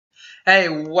Hey,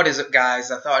 what is up, guys?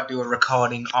 I thought I'd do a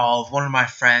recording of one of my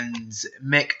friends,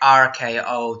 Mick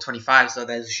RKO25, so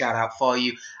there's a shout out for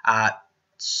you at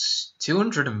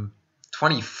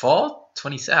 224?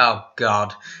 27? Oh,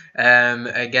 God.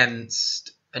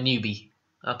 Against a newbie.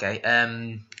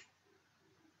 Okay,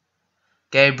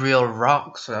 Gabriel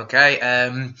Rocks, okay.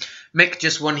 Mick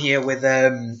just won here with,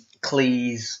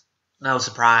 Cleese. No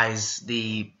surprise,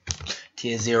 the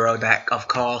Tier 0 deck, of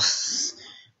course.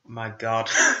 My God.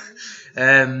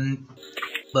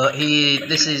 But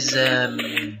this is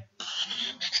the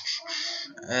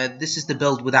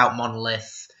build without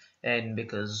Monolith, and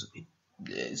because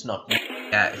it's not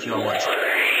if you're watching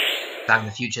down in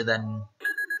the future, then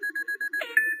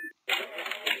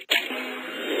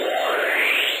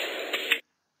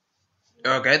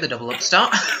okay, the double up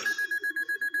start.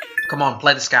 Come on,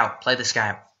 play the scout, play the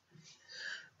scout.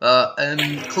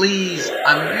 Cleese,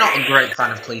 I'm not a great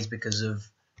fan of Cleese because of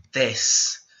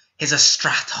this. He's a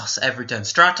Stratos every turn.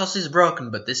 Stratos is broken,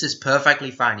 but this is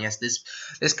perfectly fine. Yes,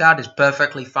 this card is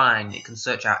perfectly fine. It can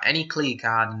search out any Clee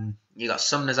card, and you got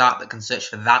Summoner's Art that can search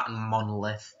for that and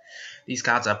Monolith. These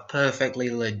cards are perfectly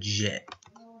legit.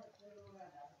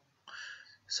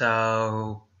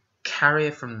 So,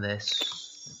 carrier from this.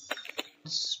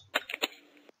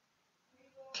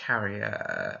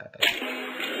 Carrier.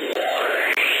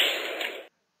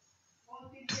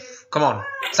 Come on,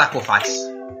 sacrifice.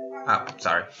 Oh,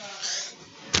 sorry.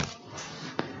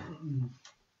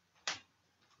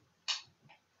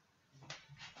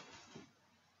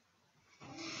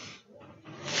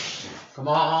 Come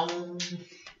on.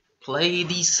 Play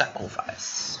the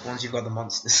sacrifice. Once you've got the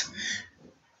monsters.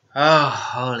 Oh,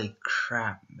 holy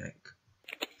crap, Mick.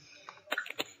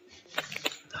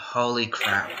 Holy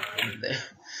crap.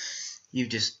 You've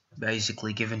just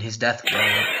basically given his death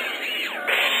blow.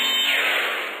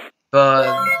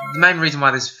 But the main reason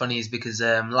why this is funny is because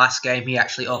last game he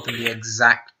actually opened the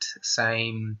exact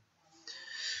same.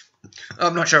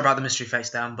 I'm not sure about the mystery face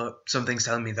down, but something's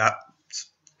telling me that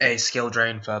a skill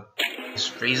drain for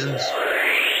reasons.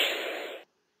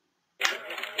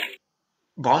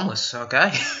 Bombless,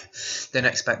 okay.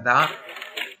 Didn't expect that.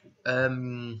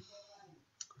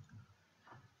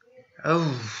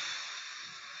 Oh.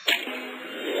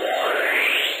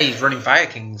 He's running Fire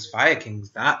Kings. Fire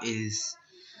Kings, that is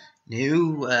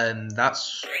new.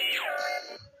 That's.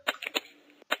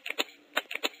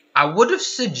 I would have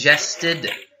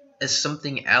suggested as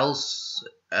something else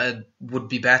would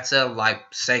be better, like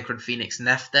Sacred Phoenix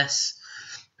Nephthys,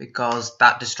 because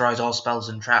that destroys all spells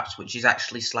and traps, which is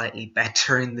actually slightly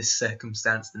better in this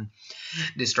circumstance than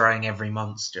destroying every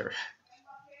monster.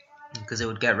 Because it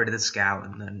would get rid of the scout,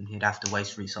 and then you'd have to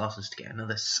waste resources to get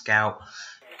another scout.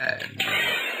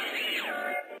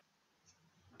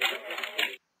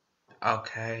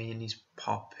 Okay, and he's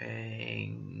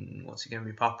popping. What's he going to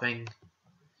be popping?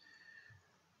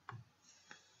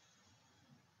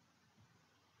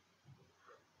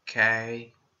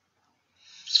 Okay.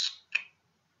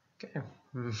 Okay.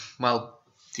 Well,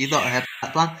 you thought I had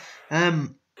that plan.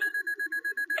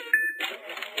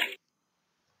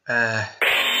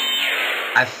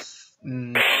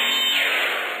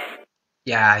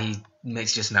 Yeah, he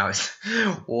makes just noise.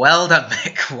 Well done,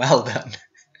 Mick. Well done.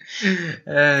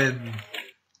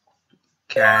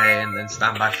 Okay, and then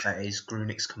standby phase.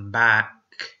 Grunix come back.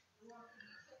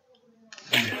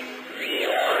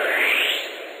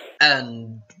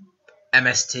 And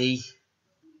MST.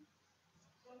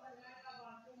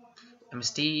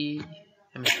 MST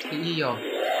or...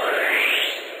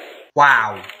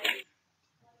 Wow.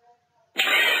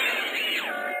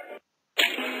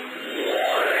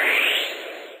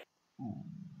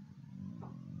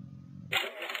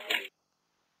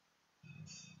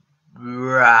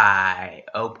 Right,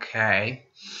 okay.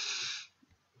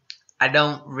 I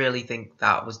don't really think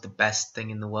that was the best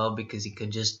thing in the world because he could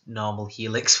just normal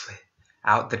Helix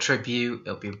without the tribute.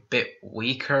 It'll be a bit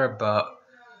weaker, but...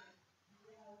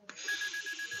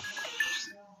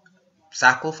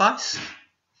 Sacrifice?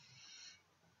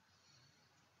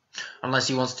 Unless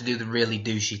he wants to do the really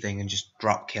douchey thing and just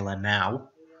drop killer now.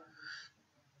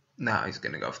 No, he's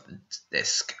going to go for the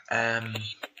disc. And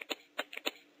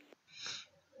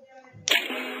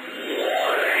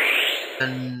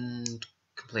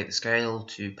complete the scale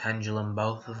to pendulum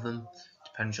both of them.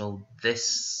 To pendulum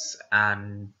this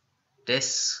and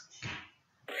this.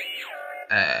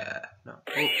 No.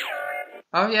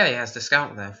 Oh yeah, he has the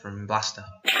scout there from Blaster.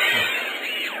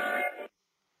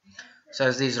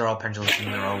 So these are all pendulums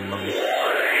and they're all low.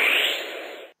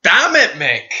 Damn it,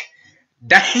 Mick!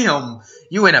 Damn!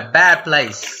 You in a bad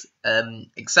place.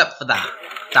 Except for that.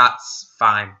 That's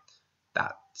fine.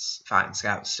 That's scouts. Fighting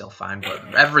scouts still fine,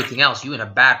 but everything else, you in a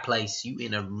bad place. You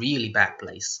in a really bad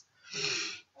place.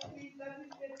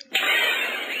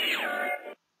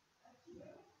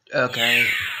 Okay.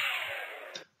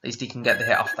 At least he can get the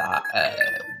hit off that.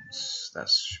 That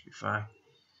should be fine.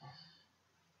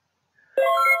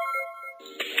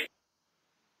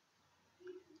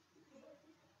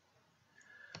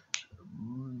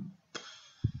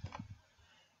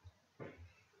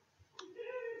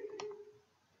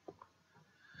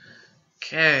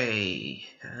 Okay.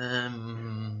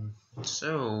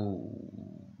 So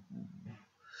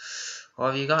what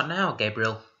have you got now,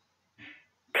 Gabriel?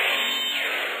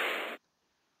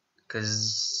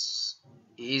 Because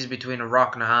he's between a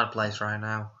rock and a hard place right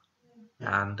now.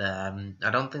 And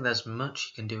I don't think there's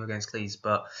much you can do against Qliphort,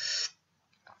 but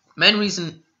main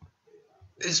reason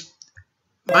is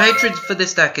my hatred for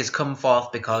this deck has come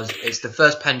forth because it's the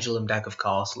first Pendulum deck, of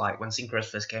course. Like, when Synchros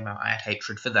first came out, I had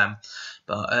hatred for them.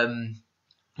 But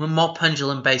when more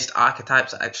Pendulum-based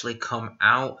archetypes actually come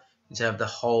out, instead of the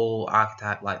whole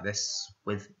archetype like this,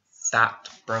 with that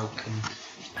broken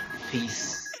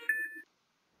piece...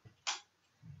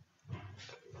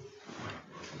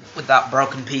 With that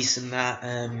broken piece and that,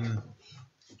 and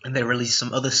they release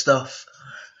some other stuff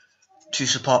to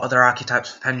support other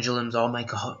archetypes of pendulums or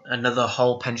make another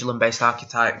whole pendulum-based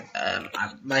archetype,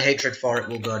 my hatred for it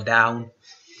will go down.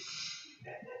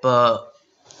 But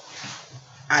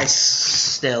I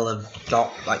still have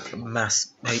got like mass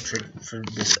hatred for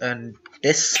this. And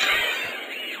this,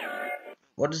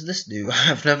 what does this do?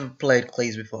 I've never played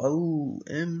Qliphort before. Oh,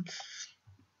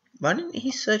 why didn't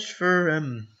he search for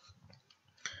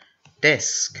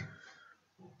disc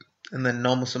and then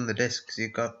normal sum the disc? Because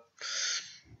you've got,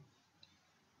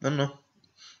 I don't know.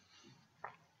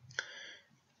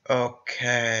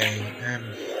 Okay,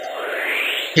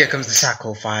 here comes the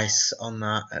sacrifice on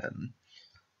that.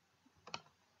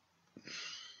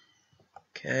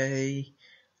 Okay,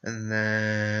 and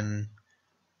then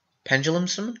pendulum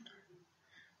summon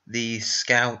the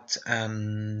scout,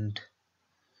 and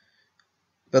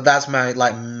but that's my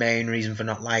main reason for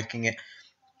not liking it,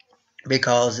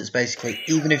 because it's basically,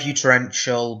 even if you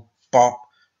torrential, bot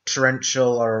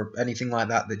torrential or anything like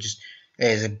that, that just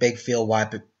is a big field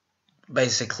wipe.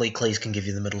 Basically, Qliphort can give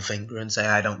you the middle finger and say,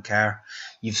 I don't care,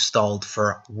 you've stalled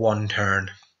for one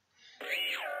turn.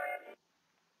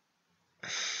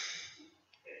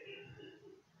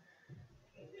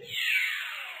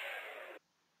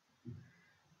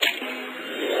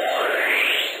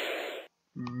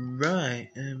 Right,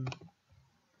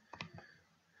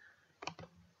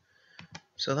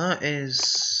 so that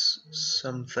is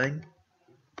something.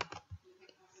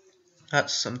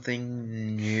 That's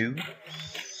something new.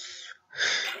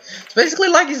 It's basically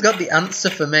like he's got the answer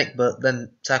for Mick, but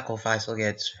then sacrifice will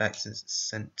get its effect since it's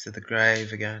sent to the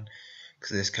grave again,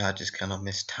 because this card just cannot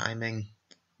miss timing.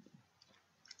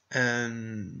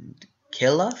 And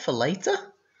killer for later?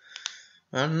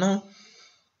 I don't know.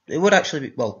 It would actually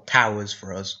be, well, towers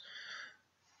for us.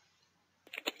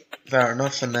 Fair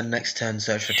enough, and then next turn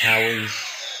search for towers.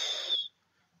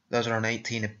 Those are on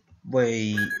 18.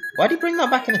 Wait, why did he bring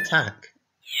that back in attack?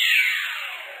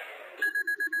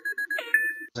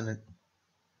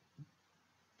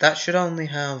 That should only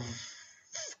have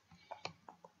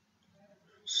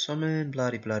summon,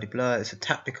 bloody bloody blah. Its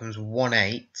attack becomes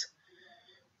 1/8.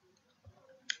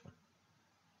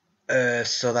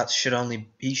 So that should only,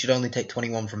 he should only take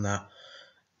 21 from that.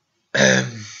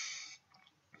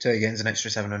 So he gains an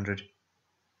extra 700.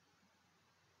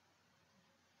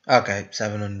 Okay,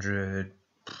 700.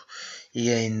 He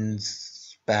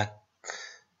gains back.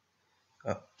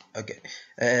 Oh, okay.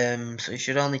 So he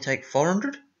should only take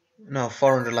 400. No,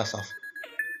 400 less off.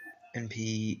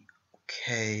 NP.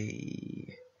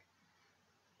 Okay.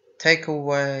 Take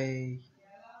away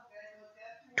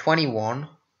 21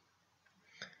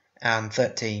 and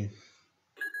 13.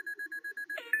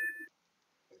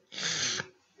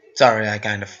 Sorry, I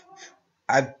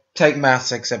take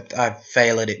maths, except I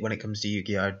fail at it when it comes to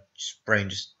Yu-Gi-Oh! Brain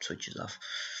just switches off.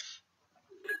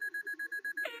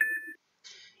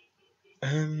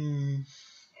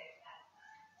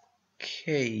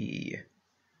 Okay.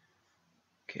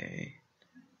 Okay.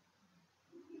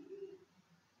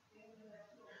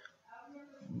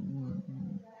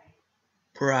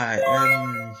 Right,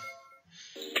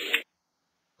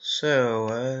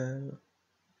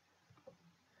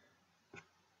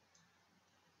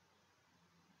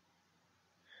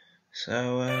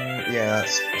 so, yeah,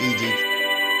 that's GG.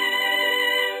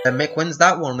 Mick wins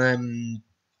that one.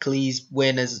 Qliphort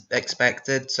win as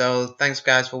expected. So, thanks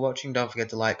guys for watching. Don't forget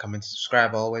to like, comment,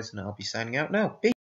 subscribe always, and I'll be signing out now. Peace.